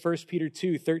church in 1 Peter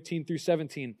 2, 13 through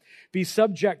 17, "Be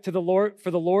subject to the Lord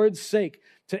for the Lord's sake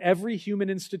to every human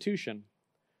institution,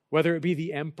 whether it be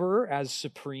the emperor as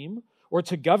supreme, or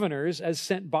to governors as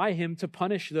sent by him to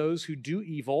punish those who do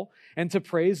evil and to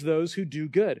praise those who do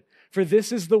good. For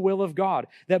this is the will of God,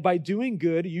 that by doing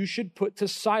good you should put to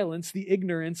silence the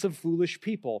ignorance of foolish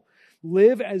people.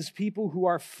 Live as people who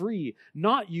are free,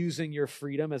 not using your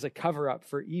freedom as a cover-up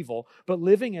for evil, but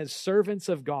living as servants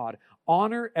of God.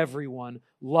 Honor everyone,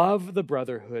 love the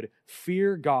brotherhood,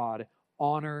 fear God,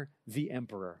 honor the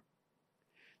emperor."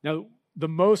 Now, the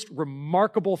most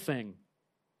remarkable thing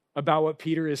about what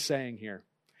Peter is saying here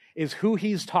is who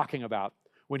he's talking about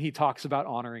when he talks about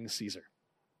honoring Caesar.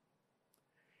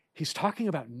 He's talking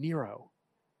about Nero.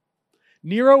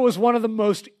 Nero was one of the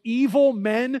most evil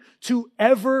men to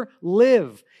ever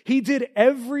live. He did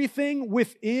everything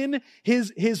within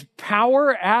his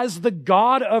power as the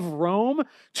god of Rome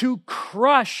to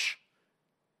crush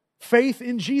faith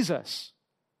in Jesus.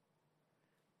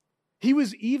 He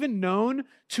was even known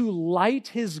to light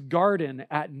his garden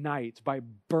at night by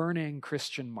burning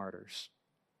Christian martyrs.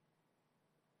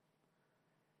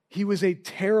 He was a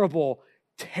terrible,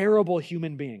 terrible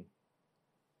human being.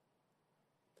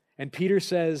 And Peter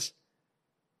says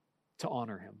to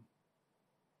honor him.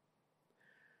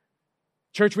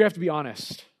 Church, we have to be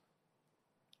honest.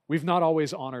 We've not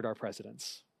always honored our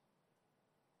presidents.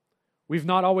 We've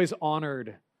not always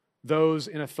honored those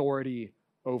in authority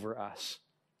over us.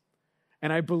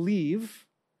 And I believe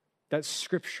that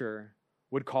Scripture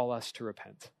would call us to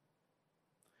repent.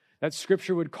 That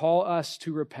Scripture would call us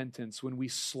to repentance when we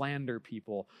slander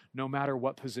people, no matter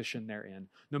what position they're in,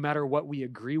 no matter what we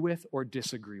agree with or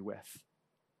disagree with.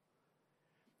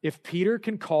 If Peter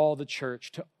can call the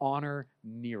church to honor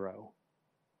Nero,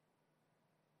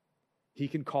 he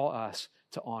can call us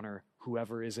to honor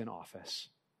whoever is in office,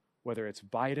 whether it's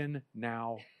Biden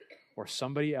now or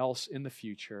somebody else in the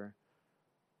future.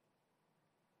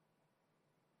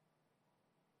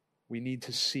 We need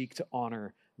to seek to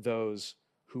honor those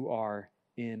who are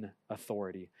in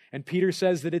authority. And Peter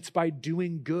says that it's by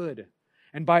doing good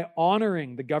and by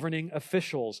honoring the governing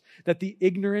officials that the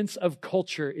ignorance of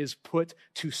culture is put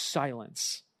to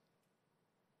silence.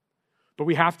 But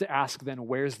we have to ask then,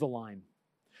 where's the line?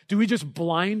 Do we just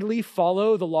blindly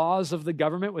follow the laws of the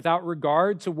government without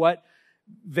regard to what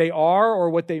they are or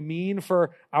what they mean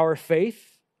for our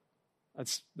faith?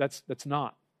 That's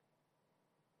not.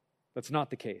 That's not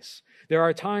the case. There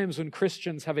are times when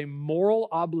Christians have a moral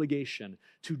obligation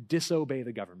to disobey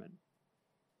the government.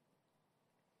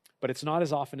 But it's not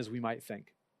as often as we might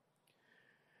think.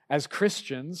 As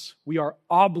Christians, we are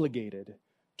obligated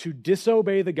to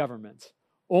disobey the government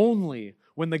only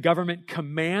when the government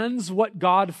commands what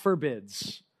God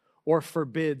forbids or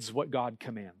forbids what God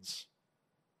commands.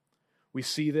 We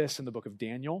see this in the book of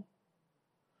Daniel,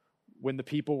 when the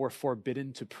people were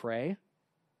forbidden to pray.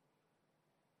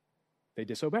 They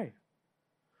disobey.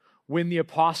 When the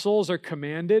apostles are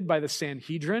commanded by the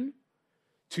Sanhedrin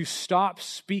to stop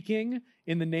speaking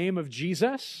in the name of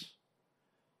Jesus,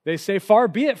 they say, "Far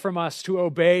be it from us to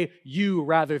obey you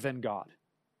rather than God."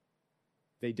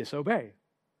 They disobey.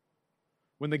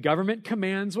 When the government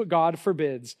commands what God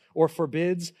forbids or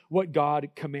forbids what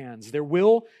God commands, there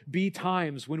will be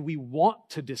times when we want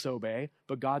to disobey,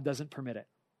 but God doesn't permit it.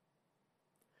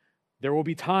 There will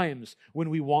be times when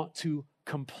we want to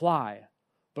comply,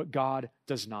 but God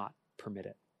does not permit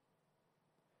it.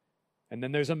 And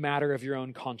then there's a matter of your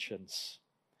own conscience.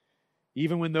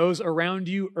 Even when those around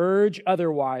you urge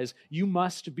otherwise, you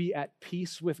must be at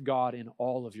peace with God in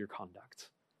all of your conduct.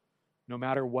 No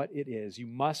matter what it is, you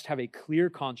must have a clear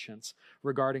conscience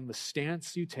regarding the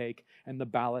stance you take and the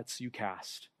ballots you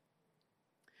cast.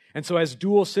 And so as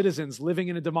dual citizens living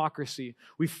in a democracy,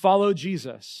 we follow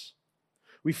Jesus.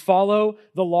 We follow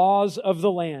the laws of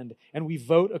the land, and we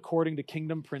vote according to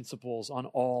kingdom principles on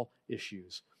all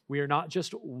issues. We are not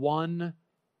just one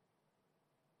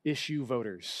issue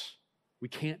voters. We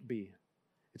can't be.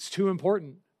 It's too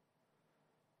important.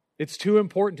 It's too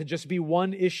important to just be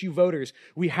one issue voters.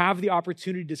 We have the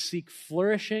opportunity to seek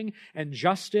flourishing and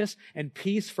justice and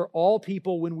peace for all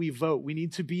people when we vote. We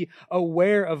need to be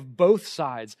aware of both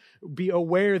sides. Be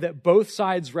aware that both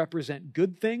sides represent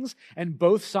good things and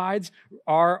both sides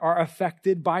are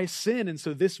affected by sin. And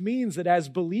so this means that as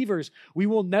believers, we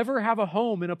will never have a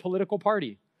home in a political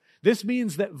party. This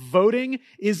means that voting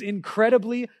is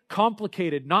incredibly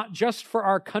complicated, not just for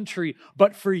our country,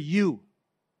 but for you.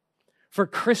 For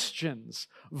Christians,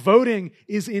 voting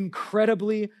is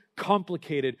incredibly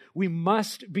complicated. We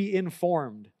must be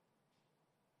informed.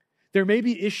 There may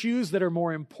be issues that are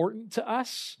more important to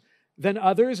us than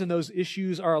others, and those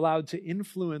issues are allowed to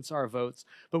influence our votes,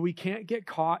 but we can't get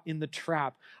caught in the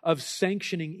trap of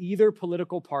sanctioning either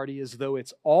political party as though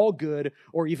it's all good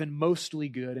or even mostly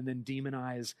good and then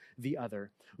demonize the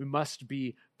other. We must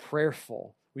be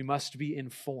prayerful. We must be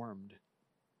informed.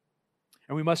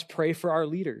 And we must pray for our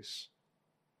leaders.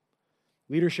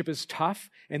 Leadership is tough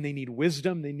and they need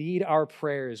wisdom. They need our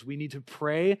prayers. We need to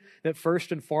pray that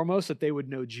first and foremost that they would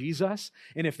know Jesus.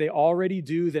 And if they already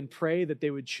do, then pray that they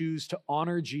would choose to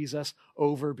honor Jesus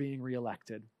over being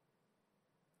reelected.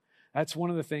 That's one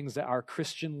of the things that our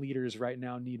Christian leaders right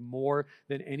now need more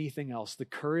than anything else. The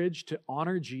courage to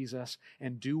honor Jesus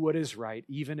and do what is right,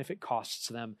 even if it costs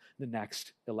them the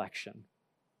next election.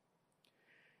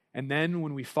 And then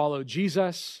when we follow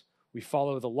Jesus, We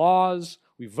follow the laws.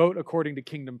 We vote according to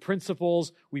kingdom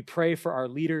principles. We pray for our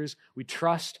leaders. We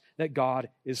trust that God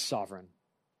is sovereign.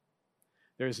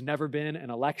 There has never been an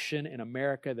election in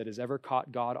America that has ever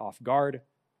caught God off guard.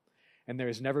 And there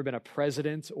has never been a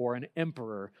president or an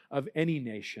emperor of any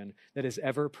nation that has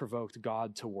ever provoked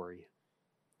God to worry.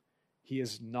 He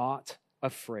is not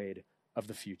afraid of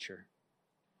the future.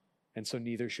 And so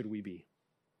neither should we be.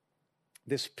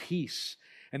 This peace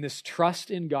and this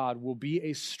trust in God will be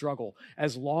a struggle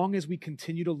as long as we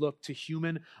continue to look to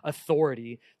human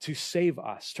authority to save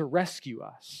us, to rescue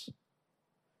us.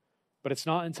 But it's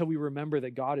not until we remember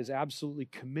that God is absolutely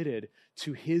committed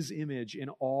to his image in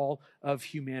all of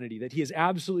humanity, that he is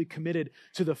absolutely committed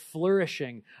to the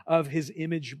flourishing of his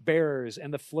image bearers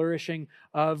and the flourishing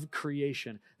of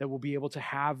creation, that we'll be able to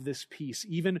have this peace,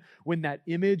 even when that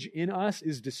image in us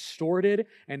is distorted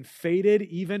and faded,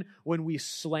 even when we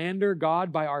slander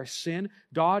God by our sin.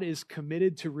 God is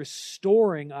committed to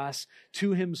restoring us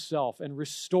to himself and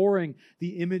restoring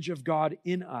the image of God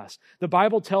in us. The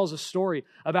Bible tells a story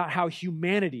about how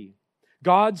humanity,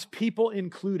 God's people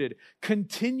included,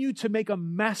 continue to make a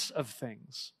mess of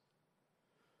things.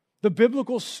 The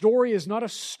biblical story is not a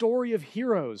story of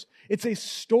heroes. It's a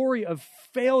story of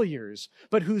failures,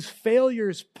 but whose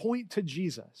failures point to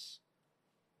Jesus,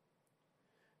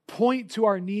 point to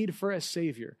our need for a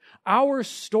Savior. Our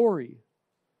story,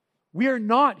 we are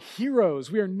not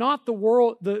heroes. We are not the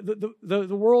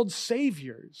world's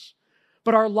saviors.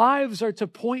 But our lives are to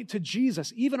point to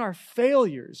Jesus. Even our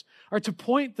failures are to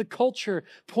point the culture,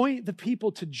 point the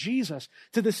people to Jesus,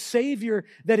 to the Savior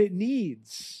that it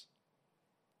needs.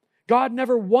 God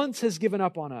never once has given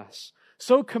up on us.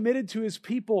 So committed to his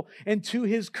people and to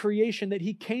his creation that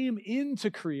he came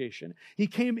into creation. He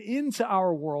came into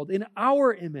our world in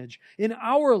our image, in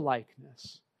our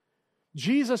likeness.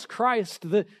 Jesus Christ,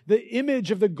 the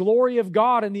image of the glory of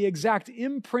God and the exact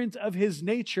imprint of his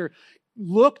nature,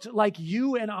 looked like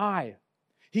you and I.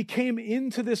 He came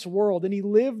into this world and he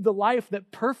lived the life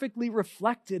that perfectly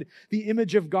reflected the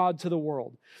image of God to the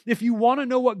world. If you want to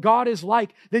know what God is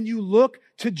like, then you look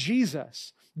to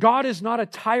Jesus. God is not a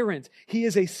tyrant. He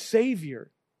is a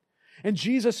Savior. And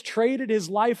Jesus traded his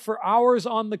life for ours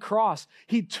on the cross.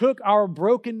 He took our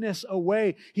brokenness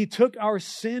away. He took our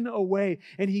sin away,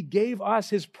 and he gave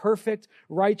us his perfect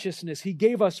righteousness. He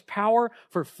gave us power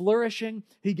for flourishing.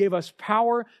 He gave us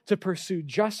power to pursue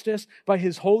justice by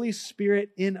his Holy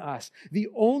Spirit in us. The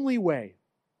only way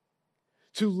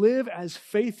to live as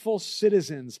faithful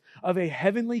citizens of a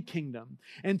heavenly kingdom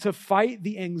and to fight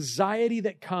the anxiety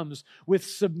that comes with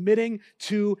submitting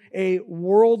to a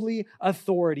worldly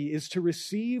authority is to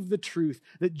receive the truth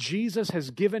that Jesus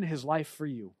has given his life for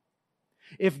you.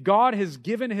 If God has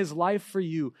given his life for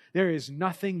you, there is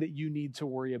nothing that you need to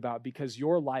worry about because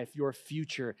your life, your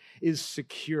future is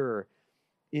secure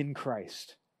in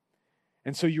Christ.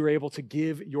 And so you're able to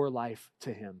give your life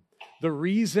to him. The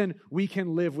reason we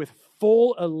can live with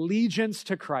full allegiance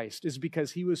to Christ is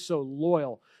because he was so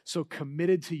loyal, so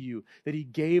committed to you, that he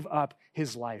gave up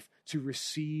his life to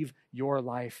receive your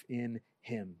life in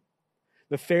him.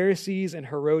 The Pharisees and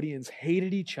Herodians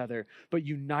hated each other, but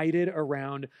united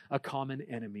around a common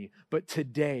enemy. But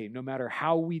today, no matter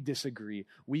how we disagree,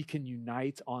 we can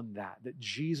unite on that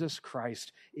Jesus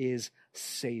Christ is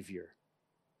Savior.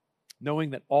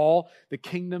 Knowing that all the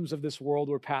kingdoms of this world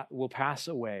will pass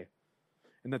away,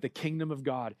 and that the kingdom of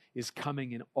God is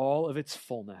coming in all of its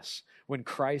fullness when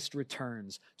Christ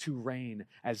returns to reign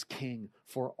as King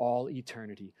for all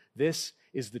eternity. This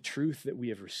is the truth that we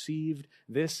have received.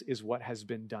 This is what has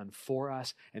been done for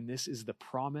us, and this is the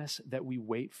promise that we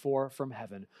wait for from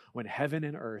heaven when heaven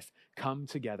and earth come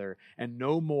together, and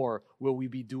no more will we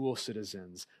be dual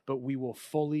citizens, but we will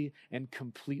fully and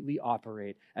completely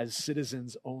operate as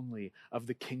citizens only of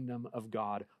the kingdom of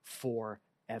God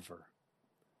forever.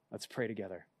 Let's pray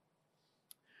together.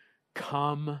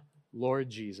 Come, Lord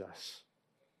Jesus.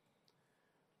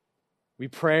 We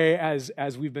pray as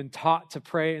we've been taught to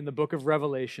pray in the book of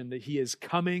Revelation that he is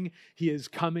coming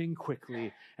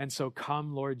quickly. And so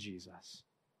come, Lord Jesus.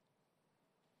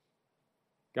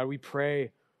 God, we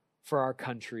pray for our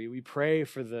country. We pray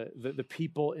for the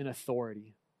people in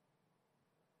authority.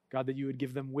 God, that you would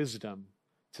give them wisdom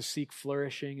to seek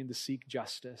flourishing and to seek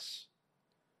justice.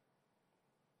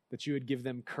 That you would give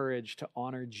them courage to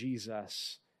honor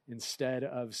Jesus instead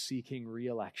of seeking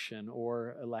re-election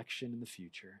or election in the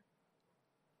future.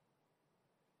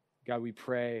 God, we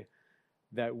pray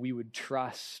that we would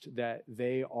trust that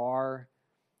they are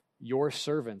your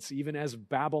servants, even as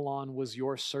Babylon was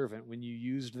your servant when you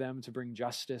used them to bring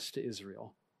justice to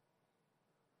Israel.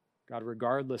 God,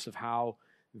 regardless of how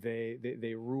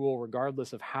They rule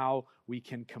regardless of how we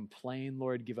can complain.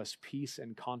 Lord, give us peace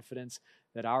and confidence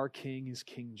that our King is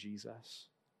King Jesus.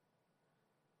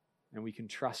 And we can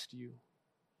trust you.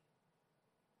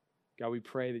 God, we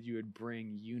pray that you would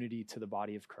bring unity to the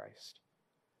body of Christ.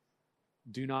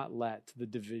 Do not let the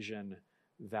division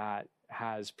that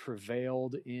has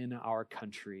prevailed in our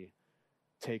country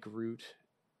take root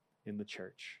in the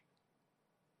church.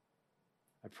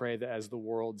 I pray that as the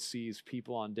world sees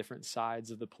people on different sides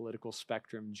of the political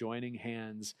spectrum joining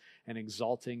hands and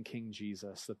exalting King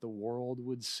Jesus, that the world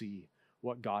would see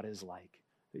what God is like,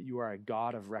 that you are a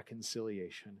God of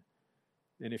reconciliation.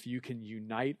 And if you can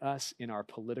unite us in our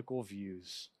political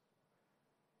views,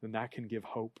 then that can give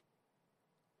hope.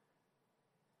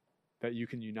 That you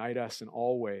can unite us in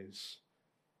all ways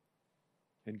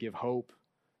and give hope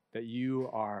that you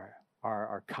are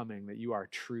coming, that you are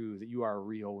true, that you are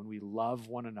real when we love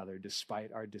one another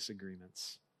despite our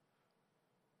disagreements.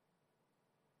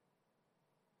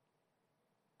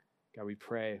 God, we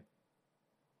pray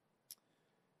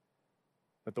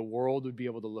that the world would be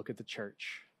able to look at the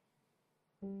church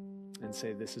and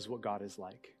say, this is what God is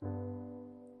like.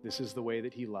 This is the way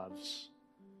that he loves.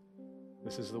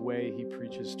 This is the way he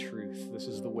preaches truth. This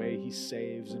is the way he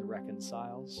saves and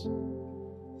reconciles.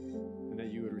 And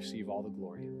that you would receive all the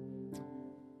glory.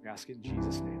 We ask it in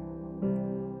Jesus' name.